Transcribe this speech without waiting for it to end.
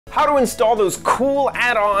How to install those cool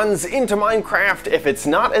add-ons into Minecraft if it's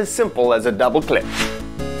not as simple as a double click.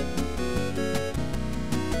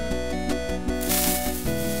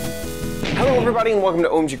 Hello everybody and welcome to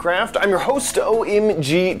OMGcraft. I'm your host,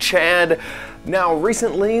 OMG Chad. Now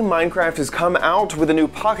recently, Minecraft has come out with a new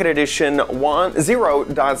Pocket Edition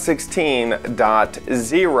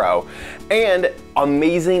 0.16.0 and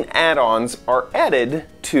amazing add-ons are added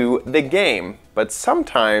to the game. But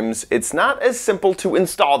sometimes it's not as simple to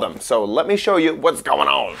install them. So let me show you what's going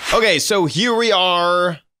on. Okay, so here we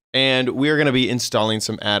are, and we're gonna be installing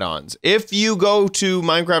some add-ons. If you go to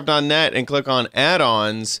Minecraft.net and click on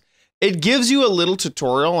add-ons, it gives you a little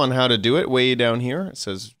tutorial on how to do it way down here. It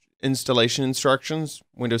says installation instructions,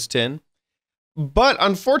 Windows 10. But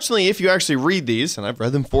unfortunately, if you actually read these, and I've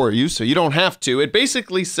read them for you, so you don't have to, it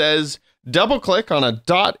basically says, double click on a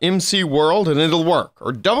 .mc world and it'll work,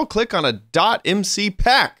 or double click on a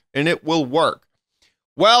 .mcpack and it will work.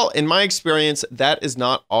 Well, in my experience, that is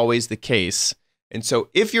not always the case. And so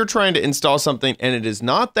if you're trying to install something and it is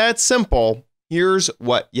not that simple, here's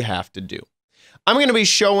what you have to do. I'm going to be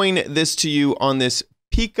showing this to you on this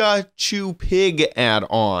Pikachu Pig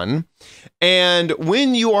add-on. And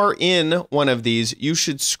when you are in one of these, you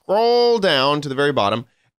should scroll down to the very bottom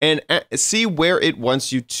and see where it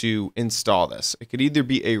wants you to install this. It could either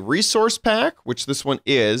be a resource pack, which this one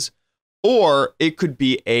is, or it could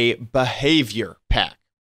be a behavior pack.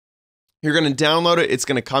 You're going to download it. It's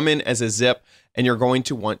going to come in as a zip, and you're going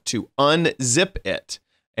to want to unzip it.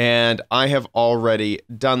 And I have already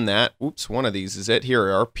done that. Oops, one of these is it.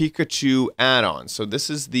 Here are Pikachu add-ons. So this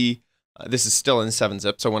is the this is still in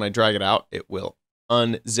 7-zip. So when I drag it out, it will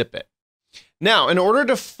unzip it. Now, in order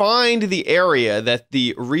to find the area that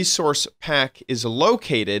the resource pack is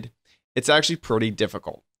located, it's actually pretty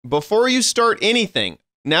difficult. Before you start anything,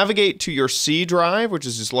 navigate to your C drive, which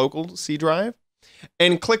is just local C drive,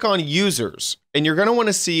 and click on users. And you're going to want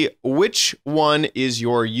to see which one is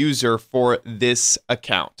your user for this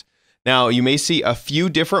account. Now, you may see a few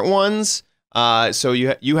different ones, so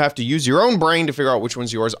you have to use your own brain to figure out which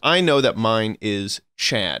one's yours. I know that mine is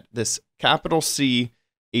Chad, this capital C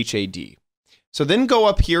H-A-D. So then go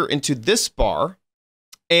up here into this bar,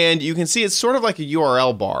 and you can see it's sort of like a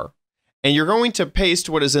URL bar. And you're going to paste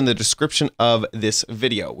what is in the description of this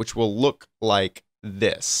video, which will look like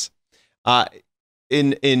this.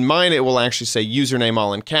 In mine, it will actually say username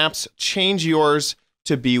all in caps. Change yours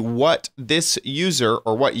to be what this user,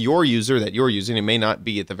 or what your user that you're using, it may not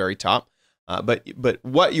be at the very top, but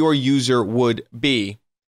what your user would be.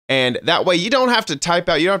 And that way you don't have to type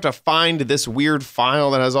out, you don't have to find this weird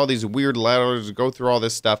file that has all these weird letters, go through all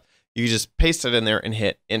this stuff. You just paste it in there and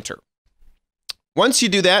hit enter. Once you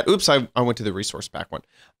do that, oops, I went to the resource pack one.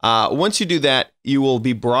 Once you do that, you will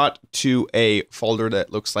be brought to a folder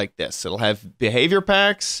that looks like this. It'll have behavior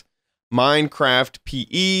packs, Minecraft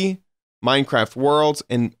PE, Minecraft worlds,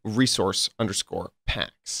 and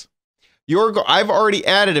resource_packs. I've already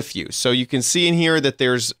added a few, so you can see in here that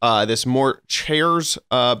there's this more chairs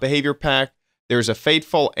behavior pack. There's a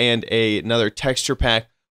Fateful and another texture pack.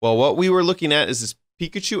 Well, what we were looking at is this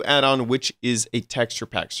Pikachu add-on, which is a texture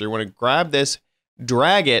pack. So you want to grab this,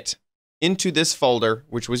 drag it into this folder,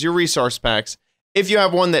 which was your resource packs. If you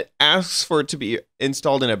have one that asks for it to be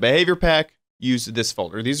installed in a behavior pack, use this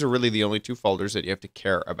folder. These are really the only two folders that you have to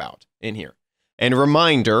care about in here. And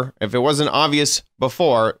reminder, if it wasn't obvious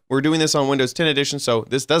before, we're doing this on Windows 10 edition, so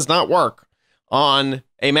this does not work on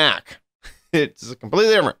a Mac. It's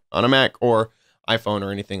completely different on a Mac or iPhone or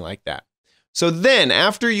anything like that. So then,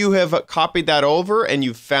 after you have copied that over and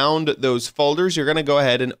you've found those folders, you're going to go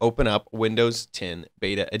ahead and open up Windows 10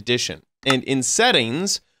 Beta Edition. And in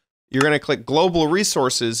Settings, you're going to click Global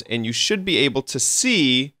Resources, and you should be able to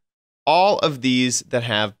see all of these that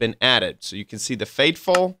have been added. So you can see the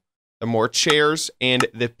Fateful, the more chairs, and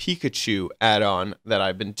the Pikachu add-on that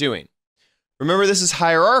I've been doing. Remember, this is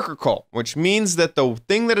hierarchical, which means that the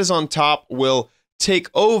thing that is on top will take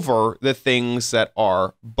over the things that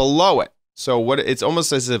are below it. So it's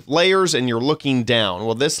almost as if layers and you're looking down.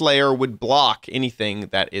 Well, this layer would block anything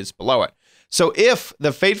that is below it. So if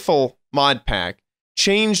the Fateful mod pack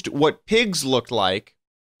changed what pigs looked like,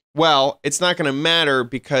 well, it's not going to matter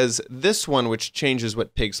because this one, which changes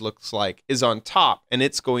what pigs looks like, is on top, and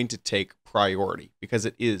it's going to take priority because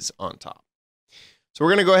it is on top. So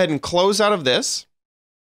we're going to go ahead and close out of this.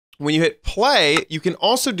 When you hit play, you can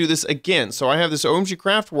also do this again. So I have this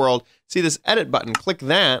OMGcraft world. See this edit button, click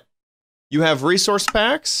that. You have resource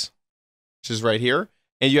packs, which is right here,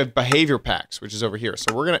 and you have behavior packs, which is over here.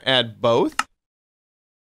 So we're going to add both.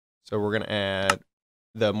 So we're going to add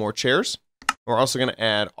the more chairs. We're also going to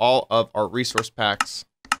add all of our resource packs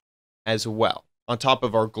as well on top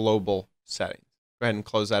of our global setting. Go ahead and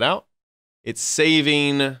close that out. It's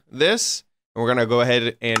saving this. And we're going to go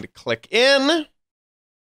ahead and click in.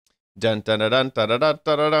 Dun, dun, dun, dun, dun, dun, dun,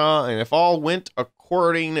 dun, dun. And if all went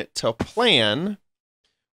according to plan,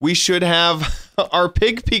 we should have our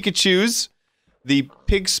pig Pikachus. The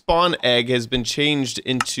pig spawn egg has been changed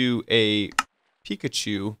into a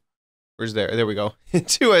Pikachu. Where's there? There we go.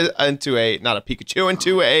 into a, not a Pikachu,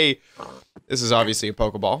 into a, this is obviously a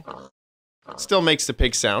Pokeball. Still makes the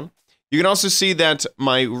pig sound. You can also see that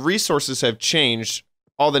my resources have changed.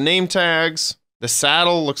 All the name tags, the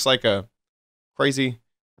saddle looks like a crazy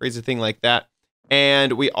thing like that.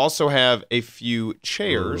 And we also have a few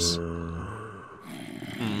chairs.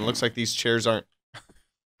 Looks like these chairs aren't,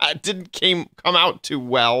 didn't come out too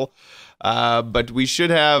well. But we should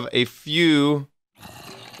have a few.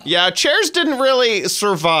 Yeah, chairs didn't really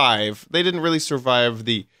survive. They didn't really survive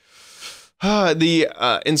the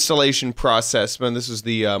installation process. Man, this is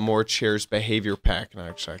the more chairs behavior pack. Not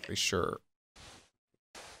exactly sure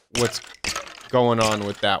what's going on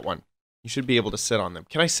with that one. You should be able to sit on them.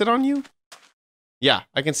 Can I sit on you? Yeah,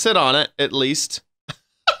 I can sit on it, at least.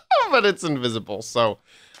 But it's invisible, so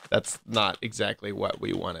that's not exactly what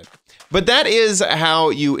we wanted. But that is how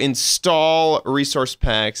you install resource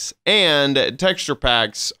packs and texture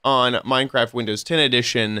packs on Minecraft Windows 10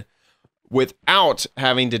 Edition without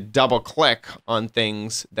having to double-click on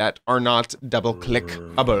things that are not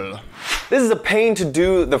double-clickable. This is a pain to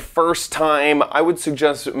do the first time. I would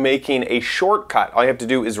suggest making a shortcut. All you have to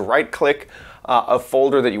do is right-click a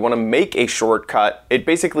folder that you want to make a shortcut. It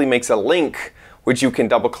basically makes a link which you can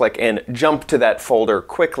double-click and jump to that folder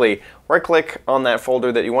quickly. Right-click on that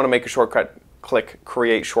folder that you want to make a shortcut, click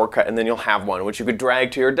Create Shortcut, and then you'll have one, which you could drag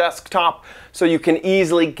to your desktop so you can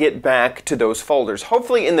easily get back to those folders.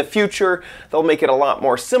 Hopefully in the future, they'll make it a lot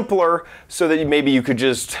more simpler so that maybe you could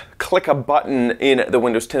just click a button in the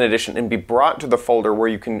Windows 10 Edition and be brought to the folder where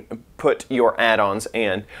you can put your add-ons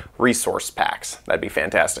and resource packs. That'd be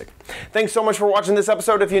fantastic. Thanks so much for watching this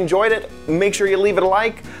episode. If you enjoyed it, make sure you leave it a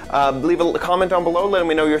like, leave a comment down below, let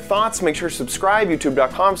me know your thoughts. Make sure to subscribe,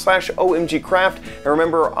 youtube.com/OMGcraft. And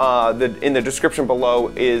remember, in the description below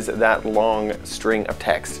is that long string of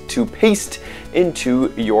text to paste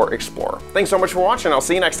into your Explorer. Thanks so much for watching. I'll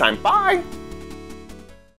see you next time. Bye!